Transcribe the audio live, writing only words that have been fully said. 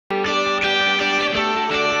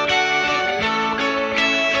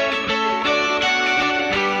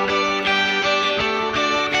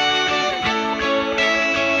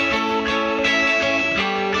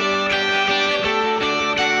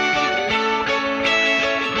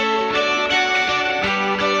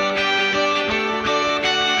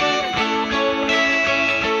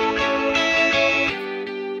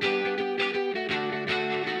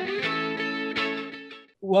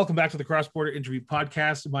Welcome back to the Cross Border Interview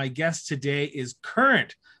Podcast. My guest today is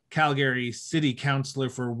current Calgary City Councillor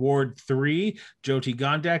for Ward 3, Jyoti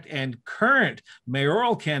Gondek, and current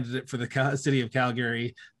mayoral candidate for the City of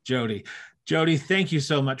Calgary, Jyoti. Jyoti, thank you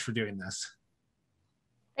so much for doing this.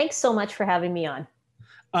 Thanks so much for having me on.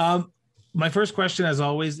 My first question, as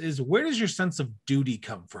always, is where does your sense of duty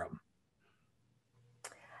come from?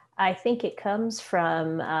 I think it comes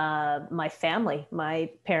from my family.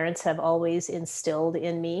 My parents have always instilled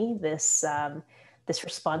in me this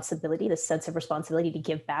responsibility, this sense of responsibility to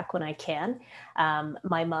give back when I can.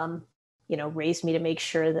 My mom, raised me to make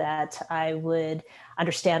sure that I would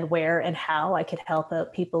understand where and how I could help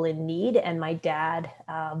out people in need. And my dad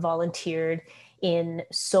volunteered in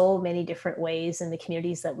so many different ways in the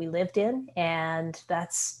communities that we lived in. And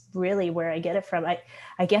that's really where I get it from.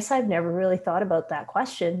 I guess I've never really thought about that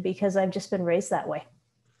question because I've just been raised that way.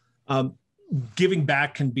 Giving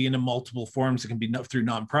back can be in multiple forms. It can be through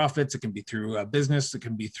nonprofits, it can be through business, it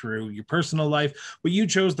can be through your personal life, but you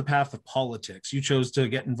chose the path of politics. You chose to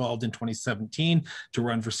get involved in 2017 to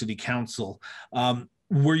run for city council.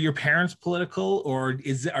 Were your parents political, or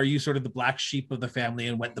are you sort of the black sheep of the family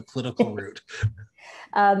and went the political route?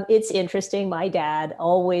 It's interesting. My dad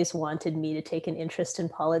always wanted me to take an interest in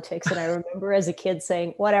politics. And I remember as a kid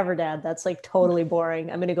saying, whatever, Dad, that's like totally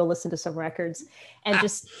boring. I'm going to go listen to some records. And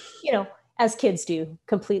just, as kids do,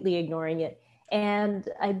 completely ignoring it. And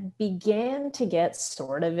I began to get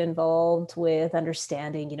sort of involved with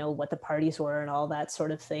understanding, what the parties were and all that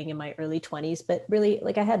sort of thing in my early 20s. But really,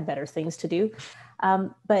 I had better things to do.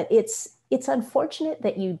 But it's unfortunate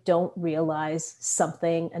that you don't realize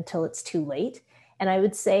something until it's too late. And I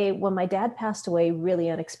would say when my dad passed away really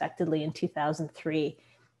unexpectedly in 2003,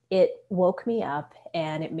 it woke me up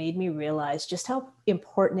and it made me realize just how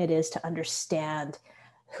important it is to understand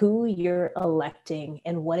who you're electing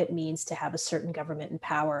and what it means to have a certain government in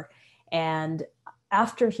power. And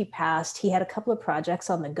after he passed, he had a couple of projects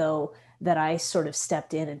on the go that I sort of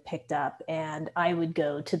stepped in and picked up. And I would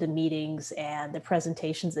go to the meetings and the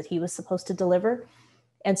presentations that he was supposed to deliver.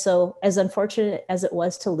 And so as unfortunate as it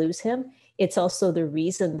was to lose him, it's also the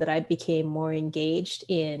reason that I became more engaged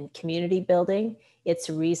in community building. It's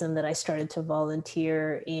a reason that I started to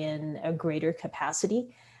volunteer in a greater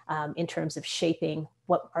capacity in terms of shaping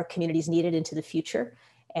what our communities needed into the future.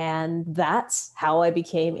 And that's how I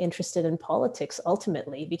became interested in politics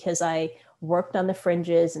ultimately, because I worked on the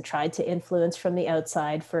fringes and tried to influence from the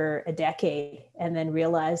outside for a decade, and then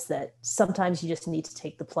realized that sometimes you just need to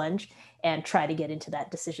take the plunge and try to get into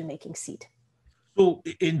that decision-making seat. So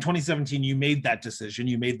in 2017, you made that decision.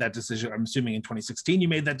 I'm assuming in 2016, you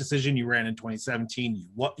made that decision. You ran in 2017,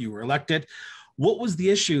 you were elected. What was the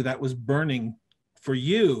issue that was burning for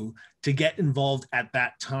you to get involved at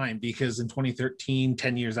that time? Because in 2013,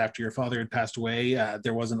 10 years after your father had passed away,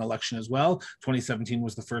 there was an election as well. 2017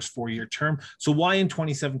 was the first 4-year term. So why in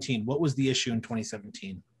 2017? What was the issue in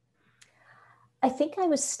 2017? I think I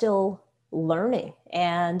was still learning,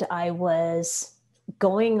 and I was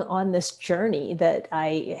going on this journey that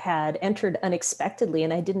I had entered unexpectedly,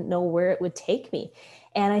 and I didn't know where it would take me.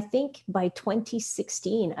 And I think by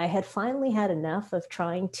 2016, I had finally had enough of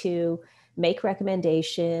trying to make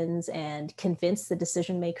recommendations and convince the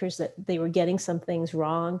decision makers that they were getting some things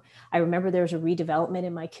wrong. I remember there was a redevelopment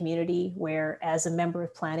in my community where, as a member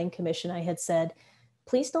of Planning Commission, I had said,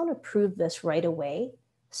 please don't approve this right away.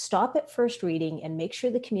 Stop at first reading and make sure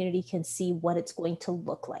the community can see what it's going to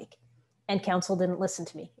look like. And council didn't listen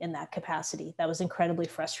to me in that capacity. That was incredibly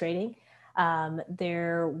frustrating.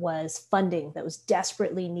 There was funding that was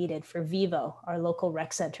desperately needed for Vivo, our local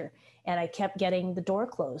rec center. And I kept getting the door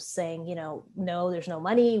closed saying, no, there's no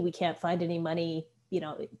money. We can't find any money.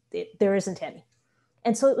 There isn't any.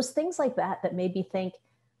 And so it was things like that that made me think,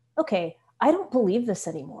 okay, I don't believe this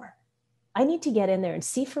anymore. I need to get in there and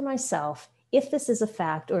see for myself if this is a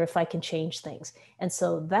fact or if I can change things. And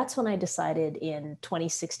so that's when I decided in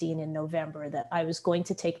 2016 in November that I was going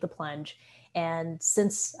to take the plunge. And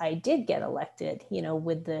since I did get elected,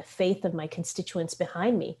 with the faith of my constituents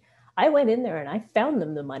behind me, I went in there and I found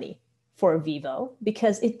them the money for Vivo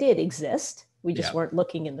because it did exist. We just weren't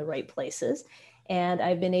looking in the right places. And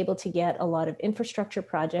I've been able to get a lot of infrastructure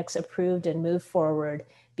projects approved and move forward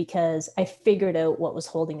because I figured out what was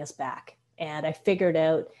holding us back. And I figured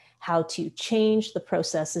out how to change the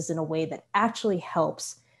processes in a way that actually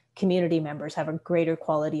helps community members have a greater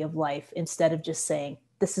quality of life instead of just saying,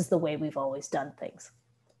 this is the way we've always done things.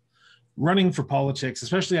 Running for politics,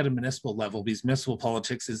 especially at a municipal level, because municipal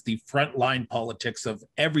politics is the frontline politics of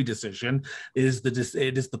every decision. It is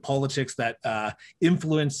the politics that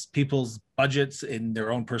influence people's budgets in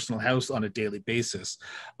their own personal house on a daily basis.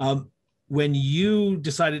 when you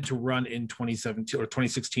decided to run in 2017 or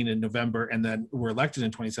 2016 in November and then were elected in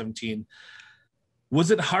 2017,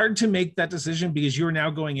 was it hard to make that decision because you are now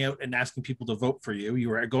going out and asking people to vote for you?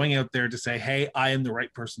 You are going out there to say, hey, I am the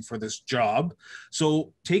right person for this job.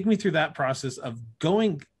 So take me through that process of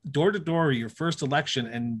going door to door, your first election,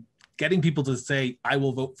 and getting people to say, I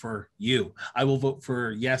will vote for you. I will vote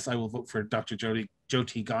for, yes, I will vote for Dr. Jyoti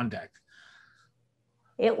Gondek.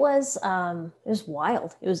 It was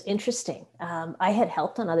wild. It was interesting. I had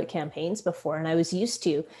helped on other campaigns before, and I was used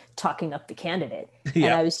to talking up the candidate. Yeah.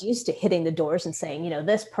 And I was used to hitting the doors and saying,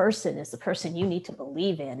 this person is the person you need to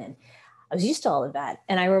believe in. And I was used to all of that.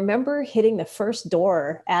 And I remember hitting the first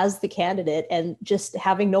door as the candidate and just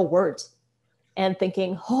having no words and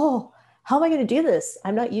thinking, oh, how am I going to do this?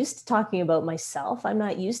 I'm not used to talking about myself. I'm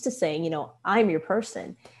not used to saying, I'm your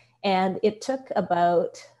person. And it took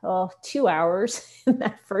about 2 hours in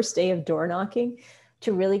that first day of door knocking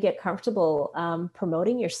to really get comfortable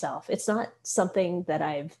promoting yourself. It's not something that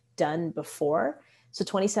I've done before. So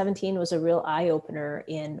 2017 was a real eye-opener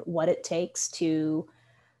in what it takes to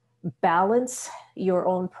balance your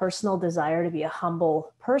own personal desire to be a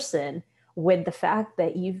humble person with the fact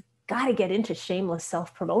that you've got to get into shameless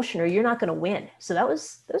self-promotion or you're not going to win. So that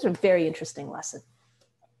was a very interesting lesson.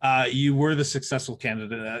 You were the successful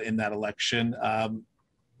candidate in that election.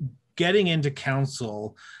 Getting into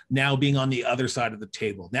council, now being on the other side of the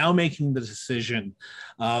table, now making the decision,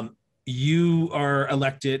 you are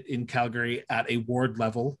elected in Calgary at a ward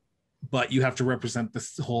level, but you have to represent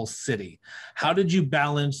this whole city. How did you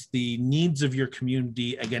balance the needs of your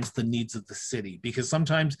community against the needs of the city? Because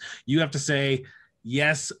sometimes you have to say,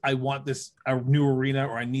 yes, I want a new arena,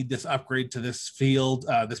 or I need this upgrade to this field,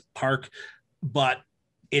 this park, but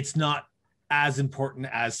it's not as important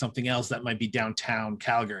as something else that might be downtown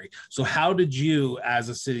Calgary. So how did you, as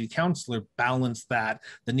a city councillor, balance that,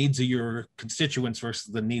 the needs of your constituents versus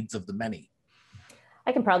the needs of the many?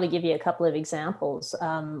 I can probably give you a couple of examples.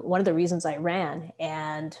 One of the reasons I ran,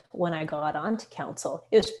 and when I got onto council,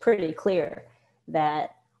 it was pretty clear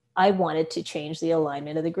that I wanted to change the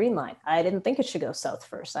alignment of the Green Line. I didn't think it should go south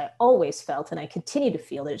first. I always felt, and I continue to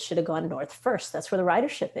feel, that it should have gone north first. That's where the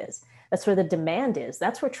ridership is. That's where the demand is.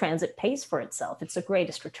 That's where transit pays for itself. It's the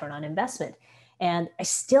greatest return on investment. And I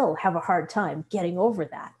still have a hard time getting over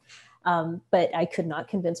that. But I could not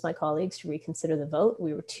convince my colleagues to reconsider the vote.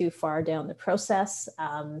 We were too far down the process.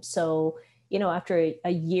 So, after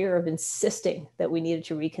a year of insisting that we needed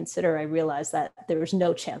to reconsider, I realized that there was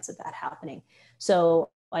no chance of that happening. So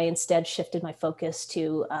I instead shifted my focus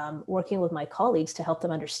to working with my colleagues to help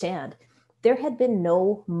them understand there had been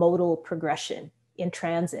no modal progression in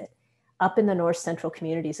transit up in the north central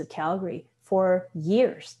communities of Calgary for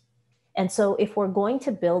years. And so if we're going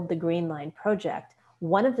to build the Green Line project,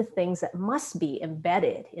 one of the things that must be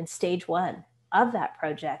embedded in stage one of that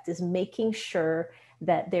project is making sure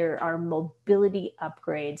that there are mobility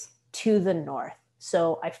upgrades to the north.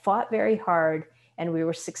 So I fought very hard, and we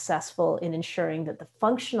were successful in ensuring that the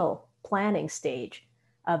functional planning stage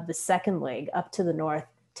of the second leg up to the north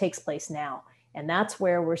takes place now. And that's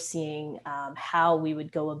where we're seeing how we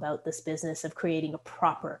would go about this business of creating a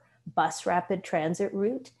proper bus rapid transit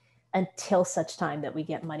route until such time that we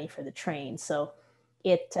get money for the train. So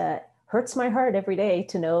it hurts my heart every day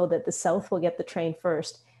to know that the south will get the train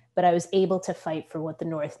first, but I was able to fight for what the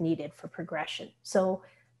north needed for progression. So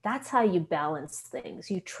that's how you balance things.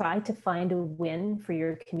 You try to find a win for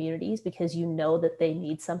your communities because you know that they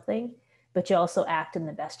need something, but you also act in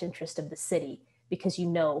the best interest of the city because you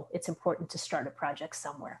know it's important to start a project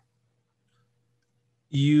somewhere.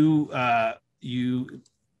 You've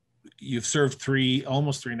served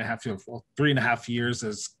almost 3.5 years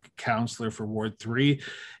as councillor for Ward 3.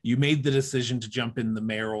 You made the decision to jump in the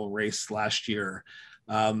mayoral race last year.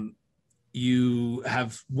 You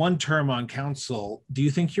have one term on council. Do you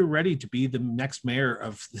think you're ready to be the next mayor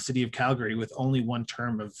of the city of Calgary with only one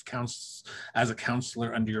term of council as a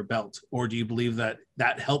councillor under your belt? Or do you believe that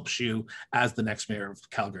helps you as the next mayor of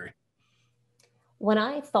Calgary? When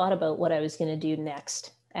I thought about what I was going to do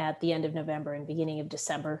next at the end of November and beginning of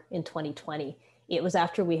December in 2020, it was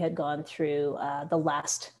after we had gone through the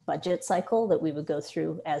last budget cycle that we would go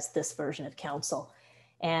through as this version of council.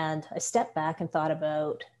 And I stepped back and thought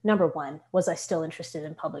about, number one, was I still interested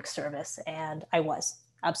in public service? And I was,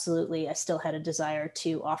 absolutely. I still had a desire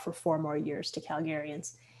to offer 4 more years to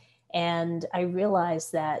Calgarians. And I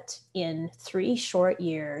realized that in 3 short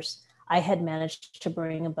years, I had managed to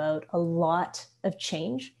bring about a lot of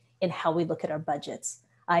change in how we look at our budgets.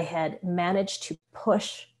 I had managed to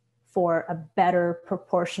push for a better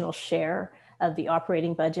proportional share of the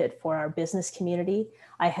operating budget for our business community.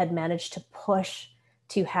 I had managed to push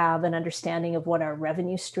to have an understanding of what our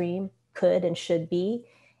revenue stream could and should be.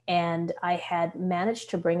 And I had managed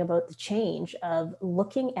to bring about the change of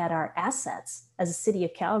looking at our assets as a city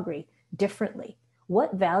of Calgary differently.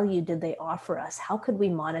 What value did they offer us? How could we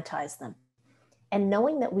monetize them? And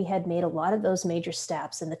knowing that we had made a lot of those major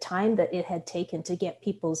steps and the time that it had taken to get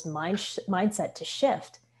people's mindset to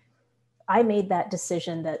shift, I made that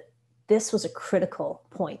decision that this was a critical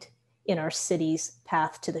point in our city's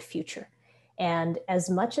path to the future. And as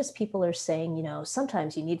much as people are saying, you know,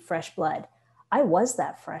 sometimes you need fresh blood, I was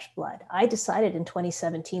that fresh blood. I decided in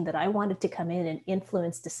 2017 that I wanted to come in and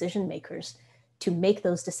influence decision makers to make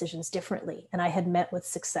those decisions differently. And I had met with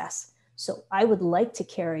success. So I would like to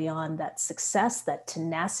carry on that success, that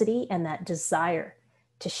tenacity, and that desire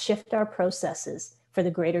to shift our processes for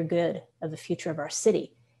the greater good of the future of our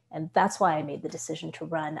city. And that's why I made the decision to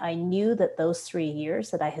run. I knew that those 3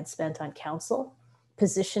 years that I had spent on council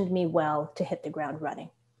positioned me well to hit the ground running.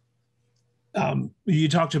 You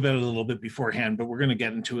talked about it a little bit beforehand, but we're going to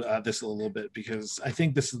get into this a little bit because I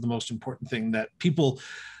think this is the most important thing that people,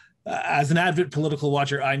 as an avid political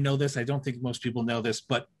watcher, I know this. I don't think most people know this,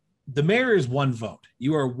 but the mayor is one vote.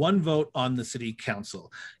 You are one vote on the city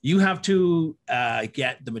council. You have to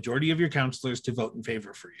get the majority of your councillors to vote in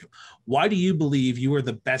favor for you. Why do you believe you are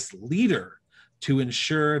the best leader to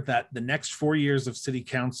ensure that the next 4 years of city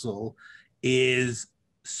council is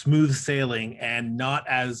smooth sailing and not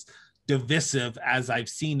as divisive as I've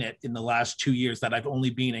seen it in the last 2 years that I've only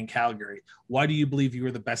been in Calgary? Why do you believe you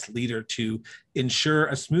are the best leader to ensure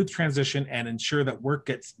a smooth transition and ensure that work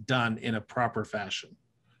gets done in a proper fashion?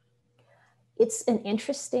 It's an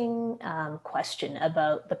interesting question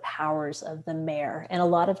about the powers of the mayor. And a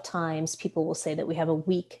lot of times people will say that we have a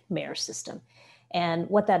weak mayor system. And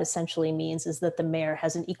what that essentially means is that the mayor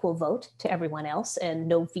has an equal vote to everyone else and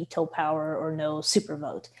no veto power or no super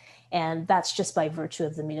vote. And that's just by virtue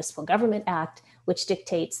of the Municipal Government Act, which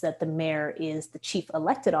dictates that the mayor is the chief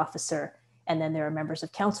elected officer, and then there are members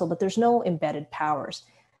of council, but there's no embedded powers.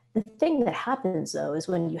 The thing that happens, though, is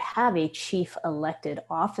when you have a chief elected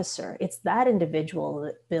officer, it's that individual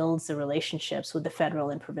that builds the relationships with the federal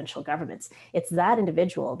and provincial governments. It's that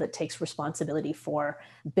individual that takes responsibility for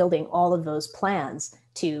building all of those plans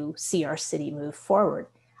to see our city move forward.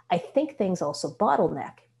 I think things also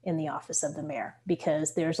bottleneck in the office of the mayor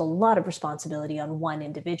because there's a lot of responsibility on one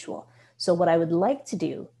individual. So what I would like to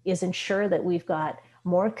do is ensure that we've got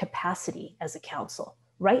more capacity as a council.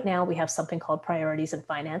 Right now, we have something called Priorities and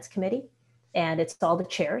Finance Committee, and it's all the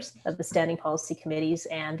chairs of the standing policy committees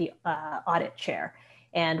and the audit chair.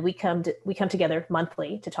 And we come together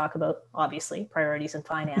monthly to talk about, obviously, priorities and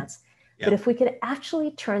finance. Yep. But if we could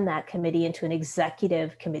actually turn that committee into an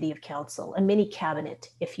executive committee of council, a mini cabinet,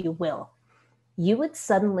 if you will, you would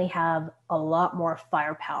suddenly have a lot more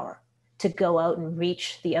firepower to go out and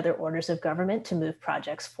reach the other orders of government to move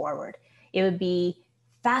projects forward. It would be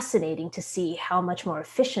fascinating to see how much more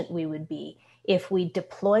efficient we would be if we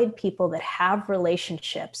deployed people that have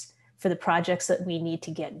relationships for the projects that we need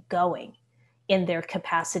to get going in their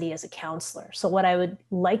capacity as a councillor. So what I would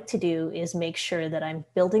like to do is make sure that I'm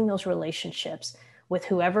building those relationships with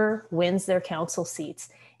whoever wins their council seats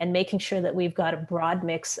and making sure that we've got a broad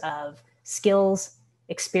mix of skills,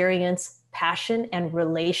 experience, passion, and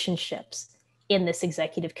relationships in this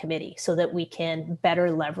executive committee so that we can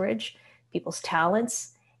better leverage people's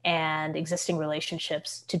talents and existing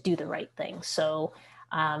relationships to do the right thing. So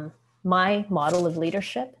my model of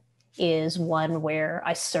leadership is one where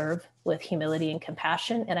I serve with humility and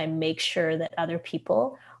compassion, and I make sure that other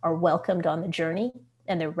people are welcomed on the journey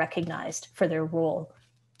and they're recognized for their role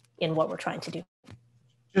in what we're trying to do.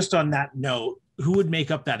 Just on that note, who would make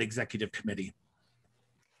up that executive committee?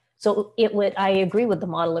 So I agree with the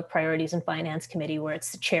model of Priorities and Finance Committee where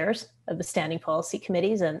it's the chairs of the standing policy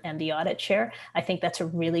committees and the audit chair. I think that's a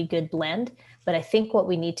really good blend. But I think what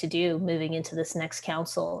we need to do moving into this next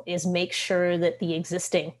council is make sure that the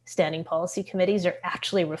existing standing policy committees are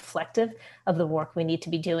actually reflective of the work we need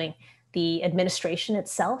to be doing. The administration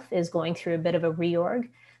itself is going through a bit of a reorg.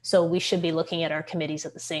 So we should be looking at our committees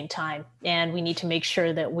at the same time. And we need to make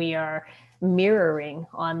sure that we are mirroring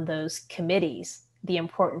on those committees the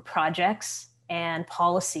important projects and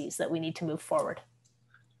policies that we need to move forward.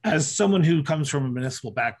 As someone who comes from a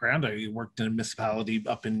municipal background, I worked in a municipality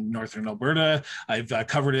up in northern Alberta. I've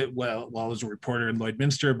covered it while I was a reporter in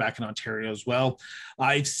Lloydminster back in Ontario as well.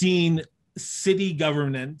 I've seen city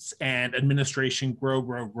governance and administration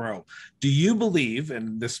grow. Do you believe,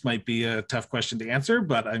 and this might be a tough question to answer,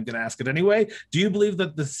 but I'm going to ask it anyway, do you believe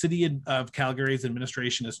that the City of Calgary's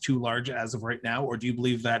administration is too large as of right now, or do you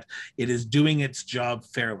believe that it is doing its job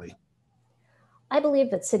fairly? I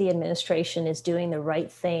believe that city administration is doing the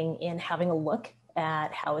right thing in having a look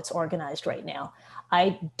at how it's organized right now.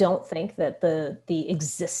 I don't think that the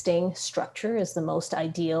existing structure is the most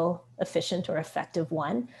ideal, efficient, or effective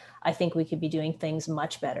one. I think we could be doing things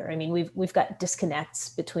much better. I mean, we've got disconnects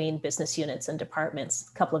between business units and departments.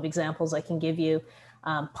 A couple of examples I can give you: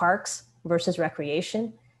 parks versus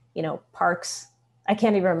recreation. You know, parks, I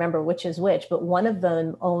can't even remember which is which, but one of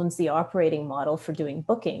them owns the operating model for doing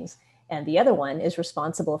bookings, and the other one is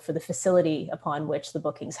responsible for the facility upon which the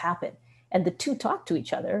bookings happen. And the two talk to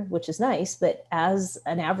each other, which is nice, but as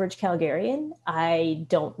an average Calgarian, I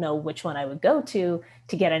don't know which one I would go to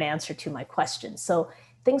get an answer to my question. So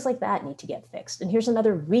things like that need to get fixed. And here's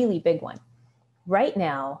another really big one. Right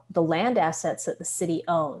now, the land assets that the city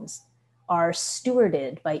owns are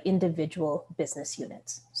stewarded by individual business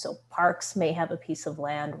units. So parks may have a piece of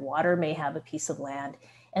land, water may have a piece of land.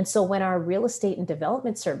 And so when our real estate and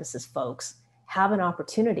development services folks have an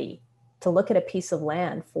opportunity to look at a piece of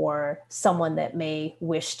land for someone that may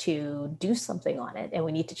wish to do something on it, and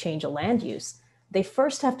we need to change a land use, they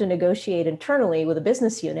first have to negotiate internally with a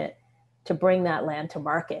business unit to bring that land to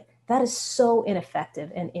market. That is so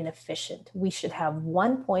ineffective and inefficient. We should have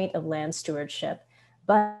one point of land stewardship,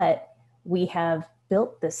 but we have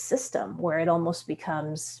built this system where it almost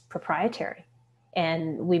becomes proprietary,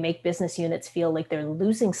 and we make business units feel like they're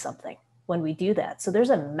losing something when we do that. So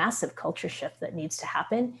there's a massive culture shift that needs to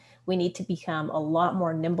happen. We need to become a lot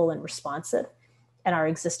more nimble and responsive, and our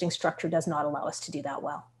existing structure does not allow us to do that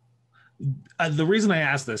well. The reason I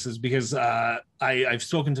ask this is because I've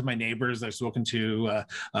spoken to my neighbors. I've spoken to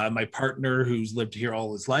my partner who's lived here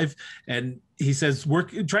all his life. And he says,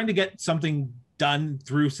 trying to get something done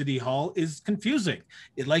through City Hall is confusing.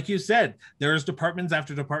 Like you said, there's departments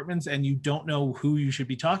after departments, and you don't know who you should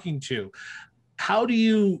be talking to. How do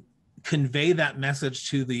you convey that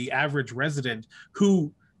message to the average resident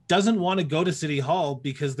who doesn't want to go to City Hall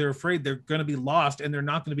because they're afraid they're going to be lost and they're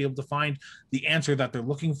not going to be able to find the answer that they're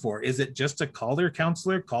looking for? Is it just to call their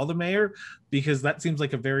councillor, call the mayor? Because that seems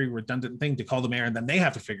like a very redundant thing, to call the mayor and then they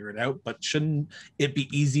have to figure it out. But shouldn't it be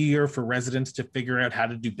easier for residents to figure out how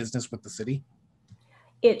to do business with the city?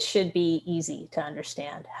 It should be easy to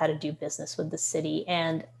understand how to do business with the city.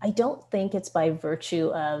 And I don't think it's by virtue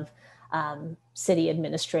of city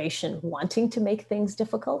administration wanting to make things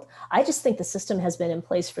difficult. I just think the system has been in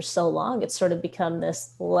place for so long, it's sort of become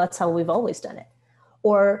this, well, that's how we've always done it.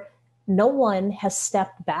 Or no one has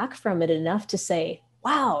stepped back from it enough to say,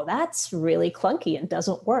 wow, that's really clunky and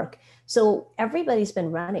doesn't work. So everybody's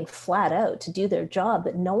been running flat out to do their job,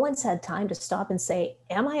 but no one's had time to stop and say,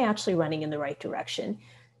 am I actually running in the right direction?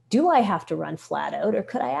 Do I have to run flat out, or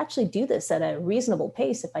could I actually do this at a reasonable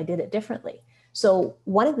pace if I did it differently? So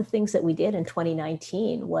one of the things that we did in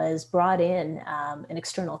 2019 was brought in an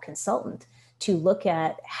external consultant to look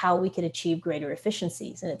at how we could achieve greater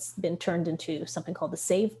efficiencies. And it's been turned into something called the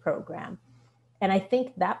SAVE program. And I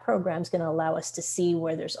think that program is going to allow us to see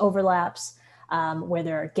where there's overlaps, where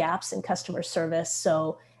there are gaps in customer service.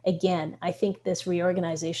 So again, I think this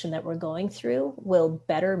reorganization that we're going through will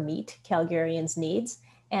better meet Calgarians' needs.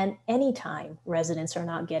 And anytime residents are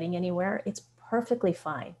not getting anywhere, it's perfectly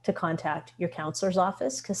fine to contact your counselor's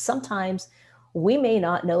office, because sometimes we may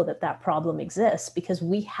not know that that problem exists because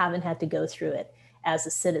we haven't had to go through it as a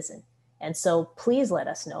citizen. And so please let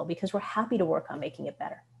us know, because we're happy to work on making it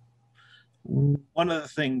better. One of the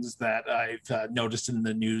things that I've noticed in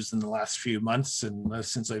the news in the last few months and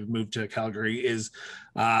since I've moved to Calgary is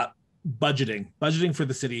budgeting for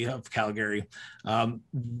the city of Calgary.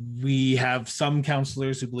 We have some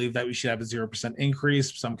councillors who believe that we should have a 0%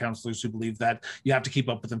 increase, some councillors who believe that you have to keep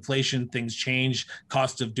up with inflation, things change,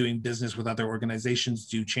 cost of doing business with other organizations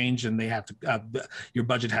do change, and they have to, your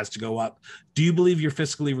budget has to go up. Do you believe you're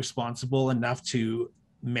fiscally responsible enough to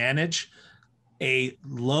manage a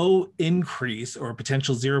low increase or a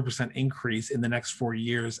potential 0% increase in the next 4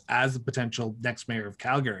 years as the potential next mayor of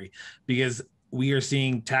Calgary? Because we are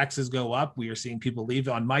seeing taxes go up. We are seeing people leave.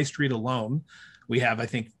 On my street alone, we have, I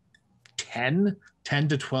think, 10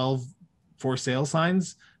 to 12 for sale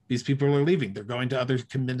signs. These people are leaving. They're going to other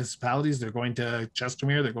municipalities. They're going to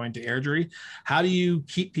Chestermere. They're going to Airdrie. How do you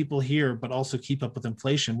keep people here, but also keep up with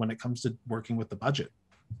inflation when it comes to working with the budget?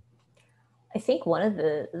 I think one of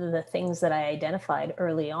the things that I identified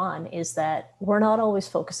early on is that we're not always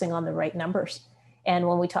focusing on the right numbers. And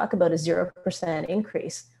when we talk about a 0%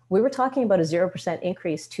 increase, we were talking about a 0%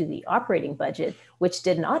 increase to the operating budget, which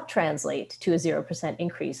did not translate to a 0%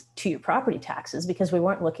 increase to your property taxes because we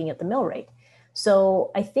weren't looking at the mill rate.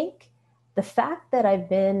 So I think the fact that I've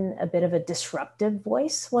been a bit of a disruptive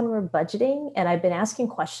voice when we're budgeting, and I've been asking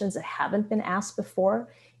questions that haven't been asked before,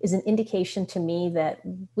 is an indication to me that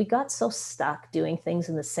we got so stuck doing things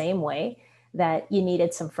in the same way that you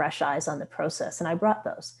needed some fresh eyes on the process. And I brought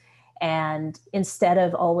those. And instead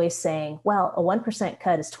of always saying, well, a 1%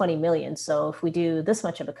 cut is 20 million. So if we do this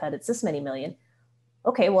much of a cut, it's this many million.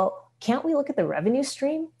 Okay, well, can't we look at the revenue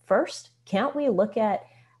stream first? Can't we look at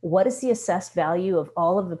what is the assessed value of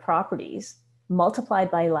all of the properties multiplied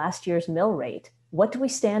by last year's mill rate? What do we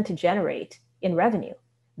stand to generate in revenue?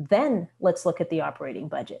 Then let's look at the operating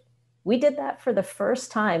budget. We did that for the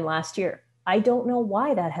first time last year. I don't know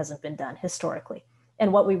why that hasn't been done historically.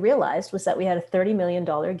 And what we realized was that we had a $30 million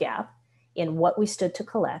gap in what we stood to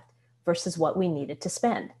collect versus what we needed to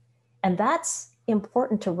spend. And that's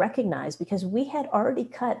important to recognize because we had already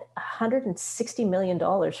cut $160 million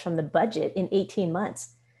from the budget in 18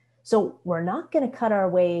 months. So we're not going to cut our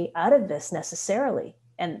way out of this necessarily.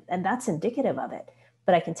 And that's indicative of it.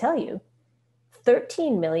 But I can tell you,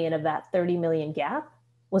 13 million of that 30 million gap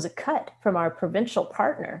was a cut from our provincial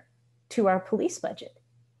partner to our police budget.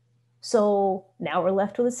 So now we're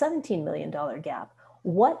left with a $17 million gap.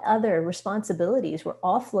 What other responsibilities were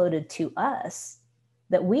offloaded to us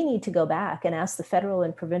that we need to go back and ask the federal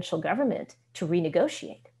and provincial government to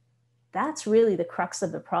renegotiate? That's really the crux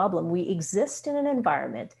of the problem. We exist in an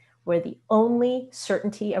environment where the only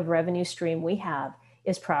certainty of revenue stream we have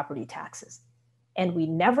is property taxes. And we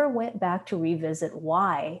never went back to revisit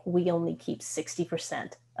why we only keep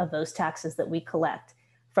 60% of those taxes that we collect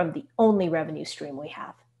from the only revenue stream we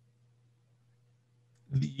have.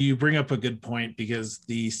 You bring up a good point because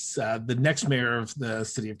the next mayor of the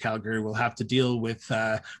city of Calgary will have to deal with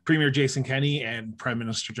Premier Jason Kenney and Prime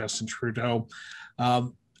Minister Justin Trudeau.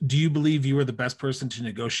 Do you believe you are the best person to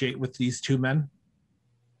negotiate with these two men?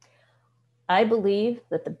 I believe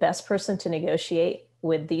that the best person to negotiate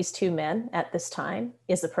with these two men at this time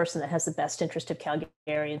is the person that has the best interest of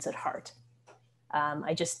Calgarians at heart.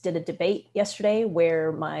 I just did a debate yesterday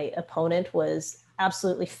where my opponent was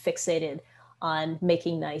absolutely fixated on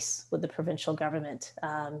making nice with the provincial government,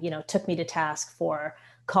 took me to task for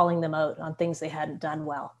calling them out on things they hadn't done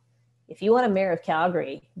well. If you want a mayor of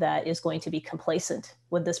Calgary that is going to be complacent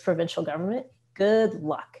with this provincial government, good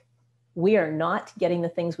luck. We are not getting the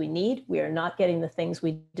things we need. We are not getting the things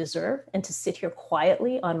we deserve. And to sit here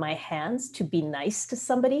quietly on my hands to be nice to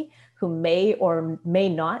somebody who may or may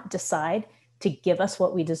not decide to give us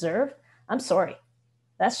what we deserve, I'm sorry.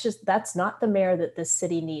 That's not the mayor that this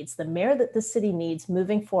city needs. The mayor that this city needs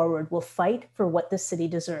moving forward will fight for what this city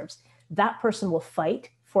deserves. That person will fight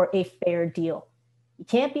for a fair deal. You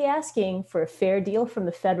can't be asking for a fair deal from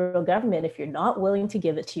the federal government if you're not willing to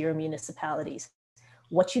give it to your municipalities.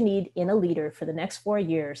 What you need in a leader for the next 4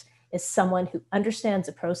 years is someone who understands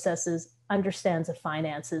the processes, understands the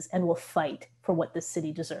finances, and will fight for what this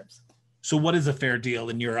city deserves. So what is a fair deal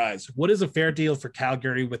in your eyes? What is a fair deal for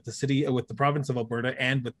Calgary with the city, with the province of Alberta,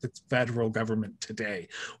 and with the federal government today?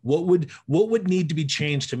 What would need to be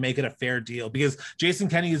changed to make it a fair deal? Because Jason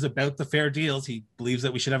Kenney is about the fair deals. He believes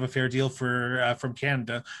that we should have a fair deal from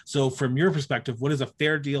Canada. So from your perspective, what is a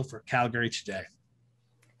fair deal for Calgary today?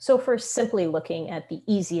 So first, simply looking at the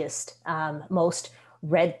easiest, most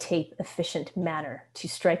red tape efficient manner to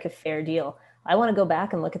strike a fair deal, I want to go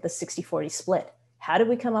back and look at the 60-40 split. How did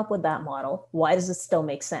we come up with that model? Why does it still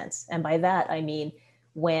make sense? And by that, I mean,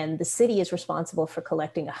 when the city is responsible for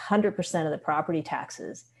collecting 100% of the property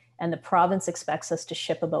taxes and the province expects us to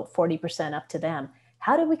ship about 40% up to them,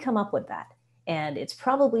 how did we come up with that? And it's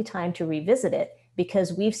probably time to revisit it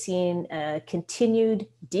because we've seen a continued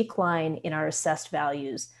decline in our assessed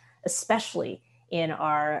values, especially in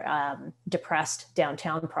our depressed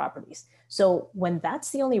downtown properties. So when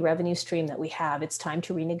that's the only revenue stream that we have, it's time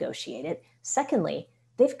to renegotiate it. Secondly,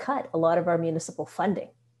 they've cut a lot of our municipal funding.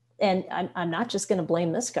 And I'm not just going to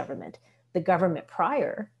blame this government. The government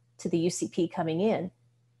prior to the UCP coming in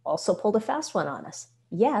also pulled a fast one on us.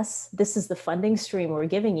 Yes, this is the funding stream we're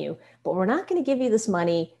giving you, but we're not going to give you this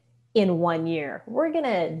money in 1 year. We're going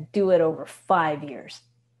to do it over 5 years.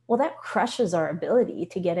 Well, that crushes our ability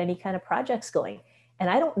to get any kind of projects going. And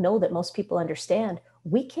I don't know that most people understand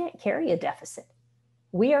we can't carry a deficit.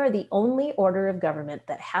 We are the only order of government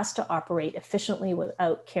that has to operate efficiently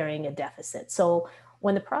without carrying a deficit. So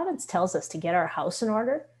when the province tells us to get our house in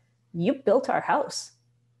order, you built our house.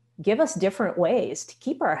 Give us different ways to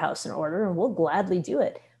keep our house in order and we'll gladly do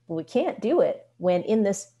it. But we can't do it when in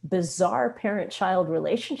this bizarre parent-child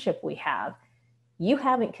relationship we have, you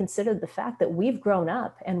haven't considered the fact that we've grown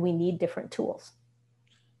up and we need different tools.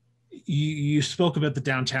 You spoke about the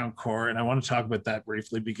downtown core, and I want to talk about that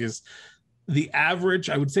briefly because I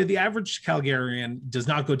would say the average Calgarian does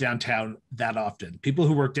not go downtown that often. People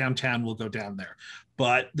who work downtown will go down there.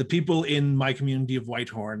 But the people in my community of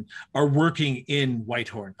Whitehorn are working in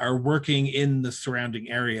Whitehorn, are working in the surrounding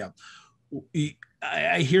area.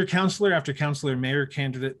 I hear councillor after councillor, mayor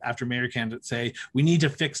candidate after mayor candidate say, we need to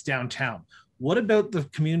fix downtown. What about the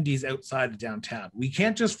communities outside of downtown? We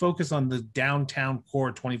can't just focus on the downtown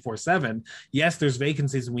core 24/7. Yes, there's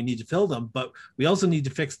vacancies and we need to fill them, but we also need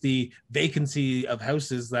to fix the vacancy of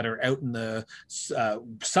houses that are out in the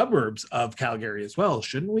suburbs of Calgary as well,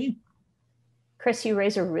 shouldn't we? Chris, you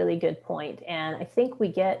raise a really good point. And I think we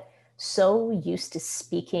get so used to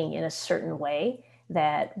speaking in a certain way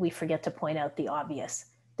that we forget to point out the obvious.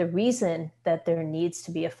 The reason that there needs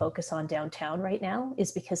to be a focus on downtown right now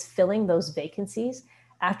is because filling those vacancies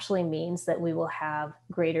actually means that we will have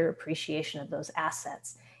greater appreciation of those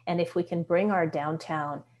assets. And if we can bring our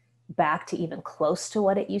downtown back to even close to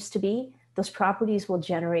what it used to be, those properties will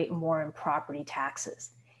generate more in property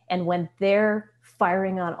taxes. And when they're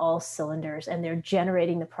firing on all cylinders and they're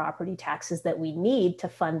generating the property taxes that we need to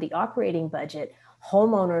fund the operating budget,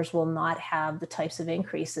 homeowners will not have the types of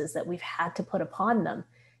increases that we've had to put upon them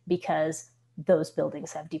because those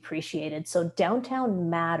buildings have depreciated. So downtown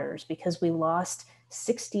matters because we lost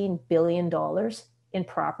 $16 billion in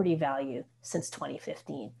property value since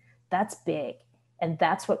 2015. That's big. And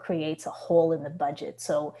that's what creates a hole in the budget.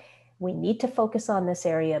 So we need to focus on this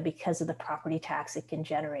area because of the property tax it can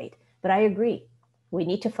generate. But I agree. We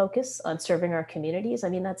need to focus on serving our communities. I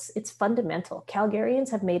mean, it's fundamental. Calgarians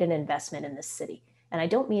have made an investment in this city. And I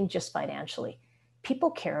don't mean just financially.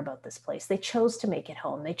 People care about this place. They chose to make it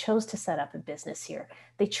home. They chose to set up a business here.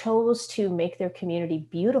 They chose to make their community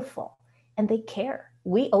beautiful, and they care.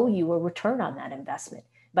 We owe you a return on that investment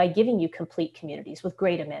by giving you complete communities with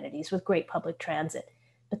great amenities, with great public transit.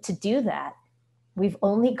 But to do that, we've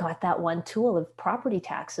only got that one tool of property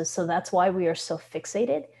taxes. So that's why we are so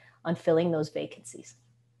fixated on filling those vacancies.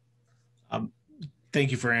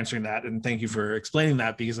 Thank you for answering that. And thank you for explaining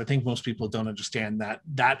that, because I think most people don't understand that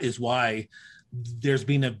that is why there's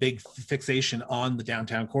been a big fixation on the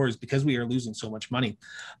downtown core, is because we are losing so much money.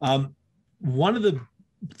 One of the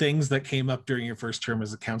things that came up during your first term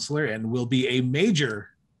as a councillor and will be a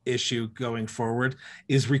major issue going forward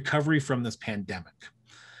is recovery from this pandemic.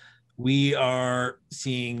 We are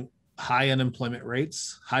seeing high unemployment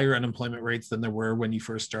rates, higher unemployment rates than there were when you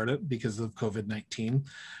first started because of COVID-19.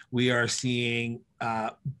 We are seeing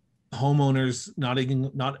homeowners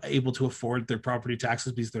not able to afford their property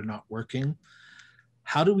taxes because they're not working.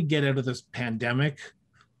 How do we get out of this pandemic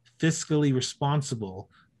fiscally responsible,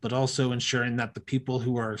 but also ensuring that the people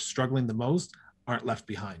who are struggling the most aren't left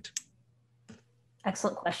behind?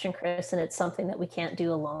 Excellent question, Chris. And it's something that we can't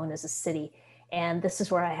do alone as a city. And this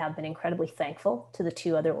is where I have been incredibly thankful to the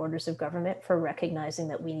two other orders of government for recognizing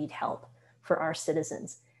that we need help for our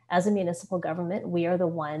citizens. As a municipal government, we are the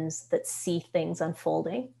ones that see things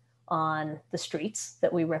unfolding on the streets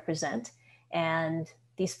that we represent. And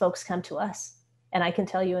these folks come to us. And I can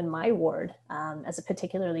tell you in my ward, as a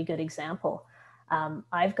particularly good example,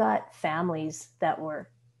 I've got families that were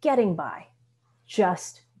getting by,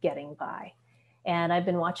 just getting by. And I've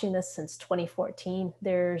been watching this since 2014.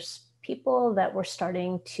 There's people that were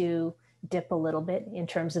starting to dip a little bit in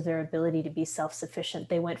terms of their ability to be self-sufficient.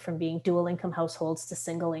 They went from being dual income households to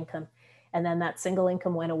single income. And then that single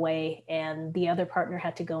income went away and the other partner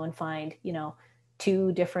had to go and find,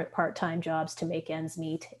 2 different part-time jobs to make ends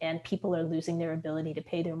meet. And people are losing their ability to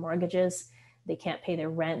pay their mortgages. They can't pay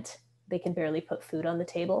their rent. They can barely put food on the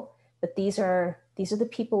table. But these are the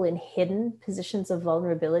people in hidden positions of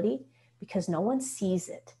vulnerability because no one sees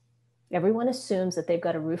it. Everyone assumes that they've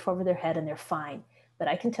got a roof over their head and they're fine. But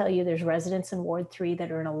I can tell you there's residents in Ward 3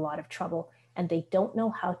 that are in a lot of trouble and they don't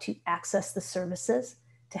know how to access the services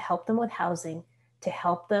to help them with housing, to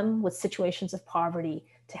help them with situations of poverty,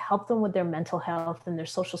 to help them with their mental health and their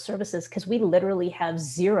social services, because we literally have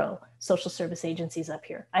 0 social service agencies up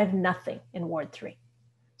here. I have nothing in Ward 3.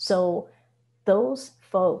 So those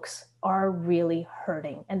folks are really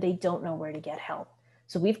hurting and they don't know where to get help.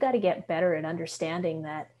 So we've got to get better at understanding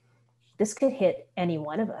that this could hit any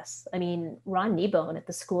one of us. I mean, Ron Kneebone at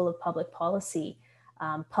the School of Public Policy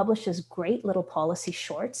publishes great little policy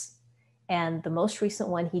shorts. And the most recent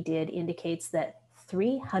one he did indicates that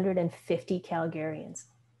 350 Calgarians,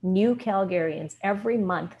 new Calgarians, every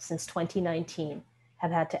month since 2019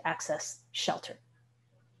 have had to access shelter.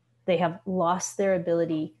 They have lost their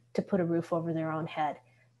ability to put a roof over their own head.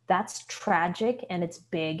 That's tragic and it's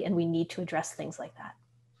big, and we need to address things like that.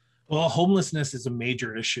 Well, homelessness is a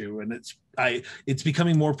major issue, and it's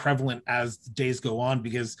becoming more prevalent as the days go on.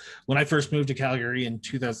 Because when I first moved to Calgary in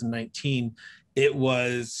 2019, it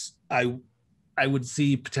was I would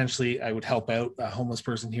see potentially I would help out a homeless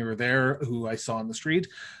person here or there who I saw on the street.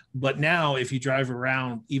 But now, if you drive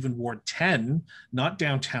around even Ward 10, not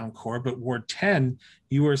downtown core, but Ward 10,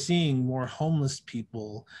 you are seeing more homeless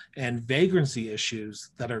people and vagrancy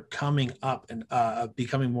issues that are coming up and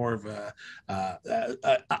becoming more of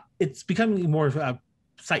it's becoming more of a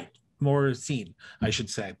sight, more seen, I should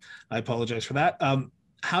say. I apologize for that.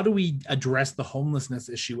 How do we address the homelessness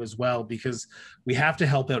issue as well? Because we have to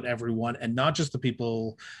help out everyone, and not just the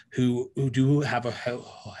people who do have a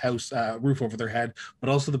house roof over their head,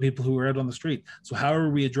 but also the people who are out on the street. So how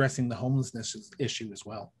are we addressing the homelessness issue as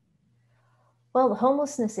well? Well, the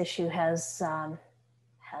homelessness issue has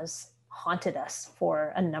haunted us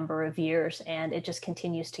for a number of years, and it just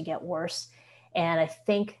continues to get worse. And I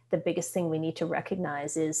think the biggest thing we need to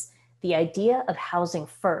recognize is the idea of housing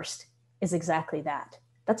first is exactly that.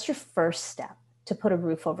 That's your first step, to put a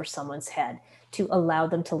roof over someone's head, to allow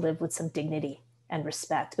them to live with some dignity and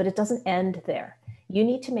respect. But it doesn't end there. You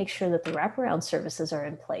need to make sure that the wraparound services are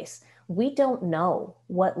in place. We don't know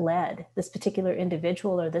what led this particular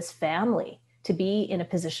individual or this family to be in a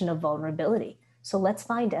position of vulnerability. So let's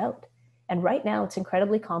find out. And right now, it's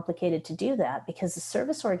incredibly complicated to do that because the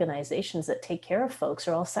service organizations that take care of folks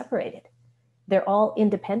are all separated. They're all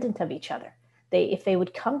independent of each other. If they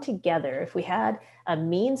would come together, if we had a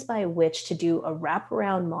means by which to do a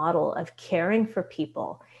wraparound model of caring for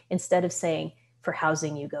people, instead of saying, for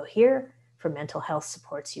housing, you go here, for mental health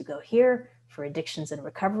supports, you go here, for addictions and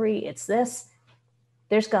recovery, it's this.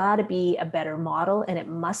 There's got to be a better model, and it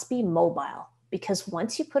must be mobile, because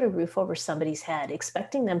once you put a roof over somebody's head,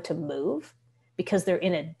 expecting them to move because they're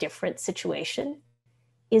in a different situation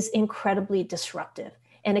is incredibly disruptive.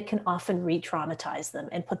 And it can often re-traumatize them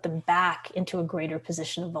and put them back into a greater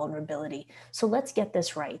position of vulnerability. So let's get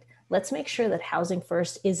this right. Let's make sure that housing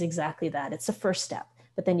first is exactly that. It's the first step,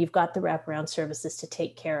 but then you've got the wraparound services to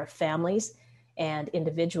take care of families and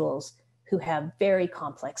individuals who have very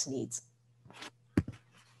complex needs.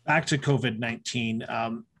 Back to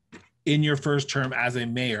COVID-19. In your first term as a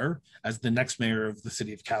mayor, as the next mayor of the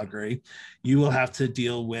city of Calgary, you will have to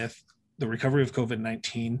deal with the recovery of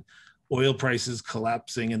COVID-19, oil prices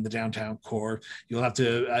collapsing in the downtown core. You'll have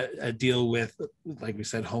to deal with, like we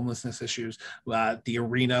said, homelessness issues, the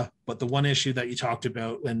arena. But the one issue that you talked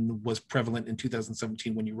about and was prevalent in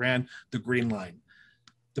 2017 when you ran, the Green Line.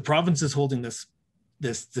 The province is holding this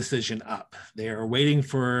decision up. They are waiting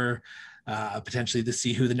for potentially to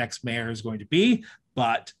see who the next mayor is going to be.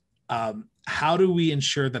 But how do we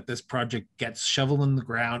ensure that this project gets shoveled in the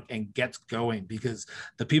ground and gets going? Because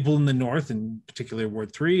the people in the north, in particular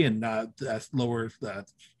Ward 3 and lower,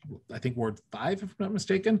 I think Ward 5, if I'm not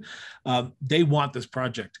mistaken, they want this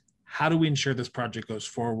project. How do we ensure this project goes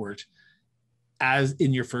forward as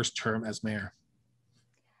in your first term as mayor?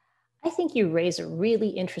 I think you raise a really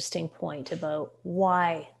interesting point about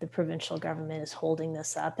why the provincial government is holding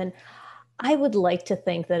this up. And I would like to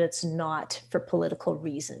think that it's not for political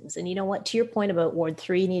reasons. And you know what, to your point about Ward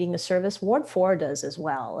 3 needing the service, Ward 4 does as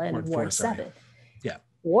well, and Ward 7. Yeah.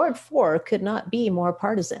 Ward 4 could not be more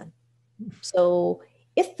partisan. So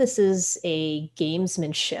if this is a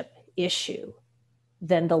gamesmanship issue,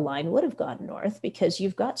 then the line would have gone north because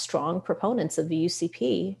you've got strong proponents of the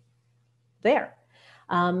UCP there.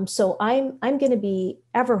 So I'm going to be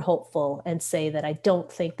ever hopeful and say that I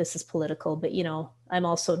don't think this is political, but I'm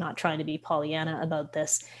also not trying to be Pollyanna about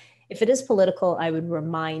this. If it is political, I would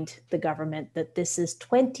remind the government that this is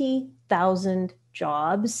 20,000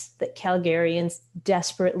 jobs that Calgarians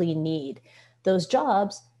desperately need. Those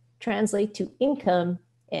jobs translate to income,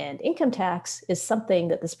 and income tax is something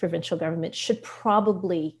that this provincial government should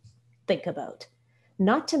probably think about.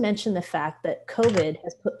 Not to mention the fact that COVID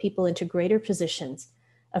has put people into greater positions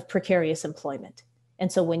of precarious employment. And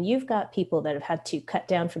so when you've got people that have had to cut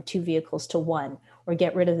down from 2 vehicles to 1 or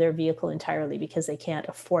get rid of their vehicle entirely because they can't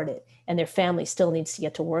afford it, and their family still needs to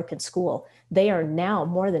get to work and school, they are now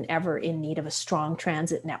more than ever in need of a strong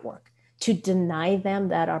transit network. To deny them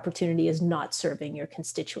that opportunity is not serving your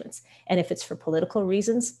constituents. And if it's for political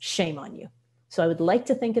reasons, shame on you. So I would like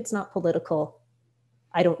to think it's not political.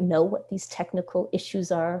 I don't know what these technical issues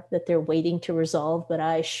are that they're waiting to resolve, but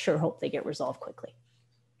I sure hope they get resolved quickly.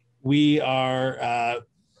 We are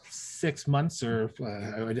 6 months, or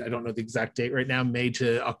I don't know the exact date right now, May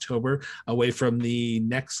to October, away from the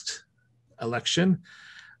next election.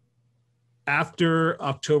 After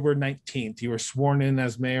October 19th, you were sworn in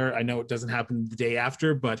as mayor. I know it doesn't happen the day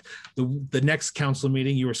after, but the next council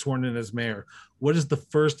meeting, you were sworn in as mayor. What is the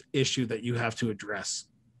first issue that you have to address?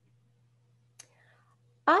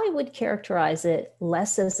 I would characterize it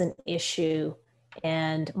less as an issue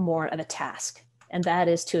and more of a task. And that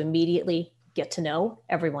is to immediately get to know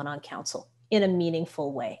everyone on council in a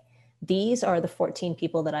meaningful way. These are the 14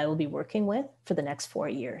 people that I will be working with for the next 4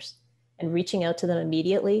 years. And reaching out to them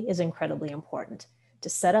immediately is incredibly important. To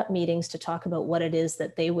set up meetings to talk about what it is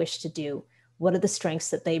that they wish to do, what are the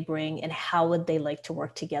strengths that they bring, and how would they like to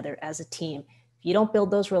work together as a team. If you don't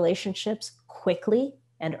build those relationships quickly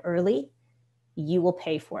and early, you will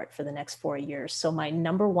pay for it for the next 4 years. So my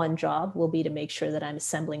number one job will be to make sure that I'm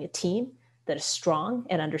assembling a team that is strong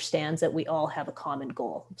and understands that we all have a common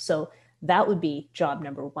goal. So that would be job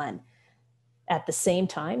number one. At the same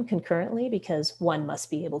time, concurrently, because one must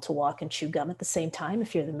be able to walk and chew gum at the same time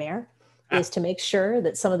if you're the mayor, is to make sure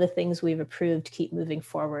that some of the things we've approved keep moving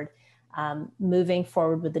forward. Moving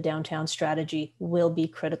forward with the downtown strategy will be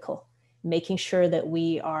critical. Making sure that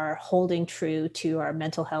we are holding true to our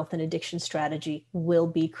mental health and addiction strategy will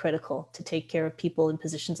be critical to take care of people in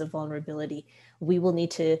positions of vulnerability. We will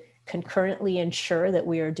need to concurrently ensure that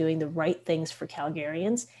we are doing the right things for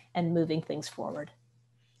Calgarians and moving things forward.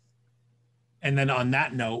 And then on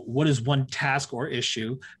that note, what is one task or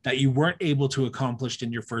issue that you weren't able to accomplish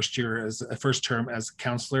in your first year as a first term as a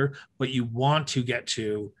councillor, but you want to get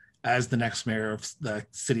to as the next mayor of the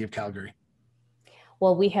City of Calgary?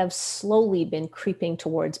 Well, we have slowly been creeping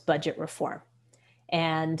towards budget reform.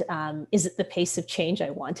 And is it the pace of change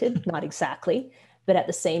I wanted? Not exactly. But at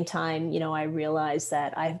the same time, I realized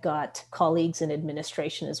that I've got colleagues in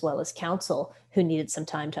administration as well as council who needed some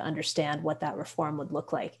time to understand what that reform would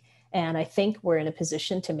look like. And I think we're in a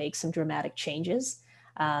position to make some dramatic changes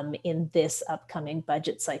in this upcoming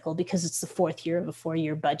budget cycle because it's the fourth year of a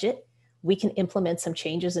 4-year budget. We can implement some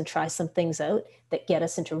changes and try some things out that get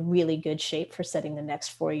us into really good shape for setting the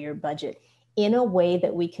next 4-year budget in a way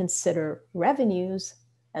that we consider revenues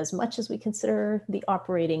as much as we consider the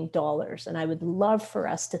operating dollars. And I would love for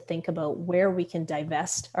us to think about where we can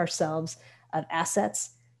divest ourselves of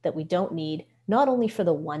assets that we don't need, not only for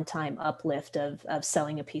the one-time uplift of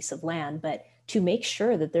selling a piece of land, but to make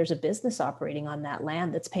sure that there's a business operating on that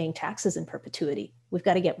land that's paying taxes in perpetuity. We've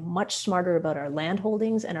got to get much smarter about our land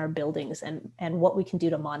holdings and our buildings and what we can do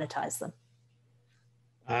to monetize them.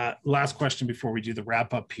 Last question before we do the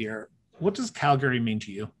wrap up here. What does Calgary mean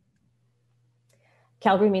to you?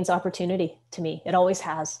 Calgary means opportunity to me. It always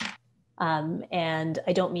has. And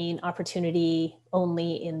I don't mean opportunity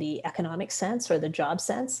only in the economic sense or the job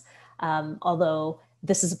sense, although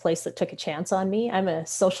this is a place that took a chance on me. I'm a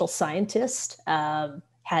social scientist,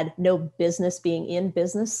 had no business being in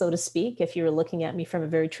business, so to speak, if you were looking at me from a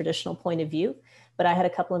very traditional point of view. But I had a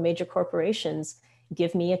couple of major corporations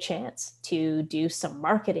give me a chance to do some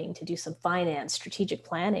marketing, to do some finance, strategic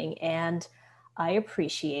planning. And I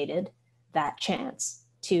appreciated that chance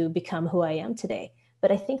to become who I am today.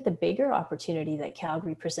 But I think the bigger opportunity that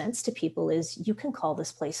Calgary presents to people is you can call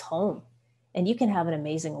this place home and you can have an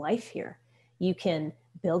amazing life here. You can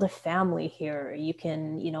build a family here. You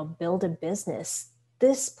can, build a business.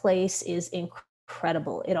 This place is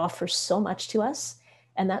incredible. It offers so much to us.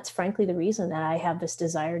 And that's frankly the reason that I have this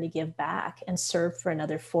desire to give back and serve for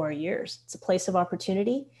another 4 years. It's a place of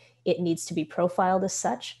opportunity. It needs to be profiled as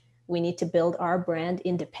such. We need to build our brand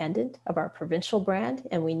independent of our provincial brand,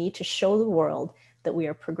 and we need to show the world that we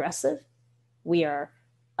are progressive. We are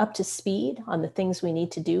up to speed on the things we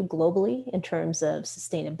need to do globally in terms of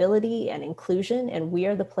sustainability and inclusion, and we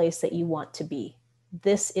are the place that you want to be.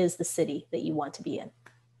 This is the city that you want to be in.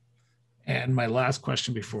 And my last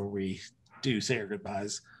question before we do say our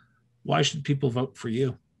goodbyes, why should people vote for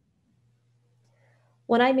you?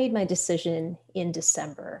 When I made my decision in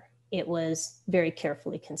December, it was very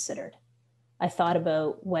carefully considered. I thought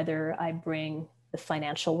about whether I bring the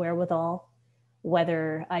financial wherewithal,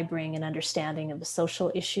 whether I bring an understanding of the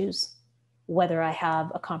social issues, whether I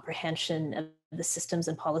have a comprehension of the systems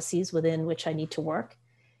and policies within which I need to work.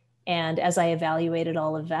 And as I evaluated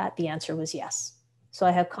all of that, the answer was yes. So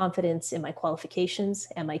I have confidence in my qualifications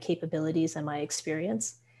and my capabilities and my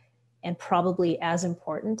experience. And probably as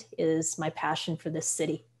important is my passion for this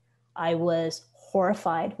city. I was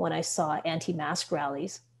horrified when I saw anti-mask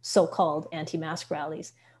rallies, so-called anti-mask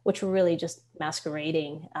rallies, which were really just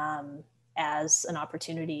masquerading as an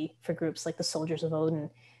opportunity for groups like the Soldiers of Odin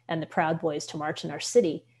and the Proud Boys to march in our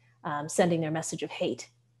city, sending their message of hate.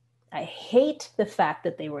 I hate the fact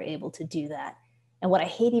that they were able to do that. And what I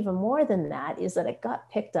hate even more than that is that it got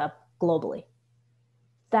picked up globally.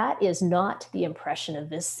 That is not the impression of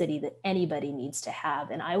this city that anybody needs to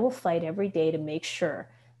have. And I will fight every day to make sure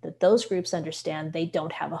that those groups understand they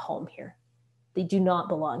don't have a home here. They do not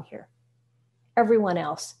belong here. Everyone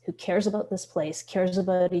else who cares about this place, cares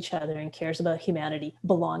about each other, and cares about humanity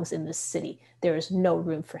belongs in this city. There is no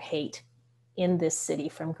room for hate in this city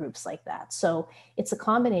from groups like that. So it's a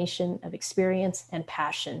combination of experience and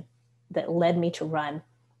passion that led me to run.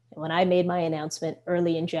 And when I made my announcement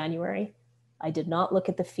early in January, I did not look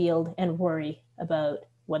at the field and worry about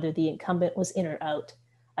whether the incumbent was in or out.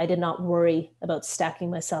 I did not worry about stacking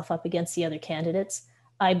myself up against the other candidates.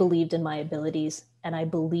 I believed in my abilities, and I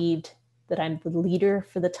believed that I'm the leader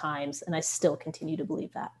for the times, and I still continue to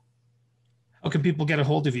believe that. How can people get a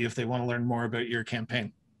hold of you if they want to learn more about your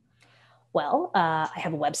campaign? Well, I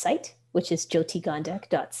have a website, which is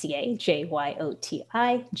jyotigondek.ca,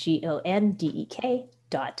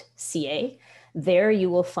 JYOTIGONDEK.ca. There you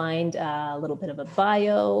will find a little bit of a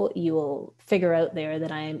bio. You will figure out there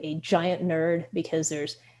that I am a giant nerd because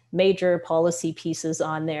there's major policy pieces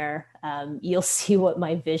on there. You'll see what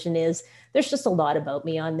my vision is. There's just a lot about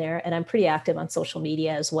me on there, and I'm pretty active on social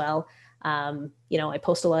media as well. I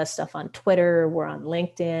post a lot of stuff on Twitter. We're on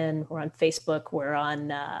LinkedIn. We're on Facebook. We're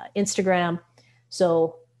on Instagram.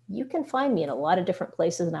 So you can find me in a lot of different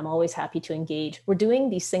places, and I'm always happy to engage. We're doing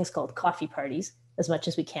these things called coffee parties as much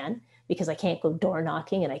as we can, because I can't go door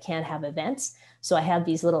knocking and I can't have events. So I have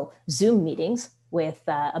these little Zoom meetings with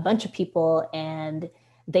a bunch of people, and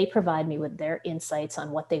they provide me with their insights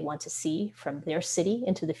on what they want to see from their city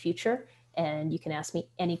into the future. And you can ask me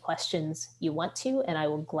any questions you want to, and I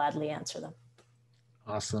will gladly answer them.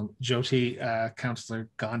 Awesome. Jyoti, Councillor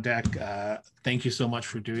Gondek, thank you so much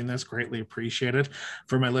for doing this. Greatly appreciated.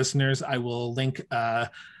 For my listeners, I will link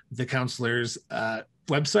the councillor's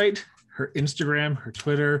website, her Instagram, her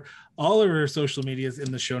Twitter, all of her social medias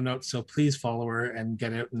in the show notes. So please follow her and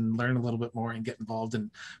get out and learn a little bit more and get involved, and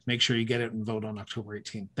make sure you get out and vote on October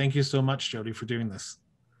 18th. Thank you so much, Jyoti, for doing this.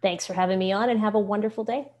 Thanks for having me on, and have a wonderful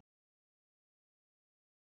day.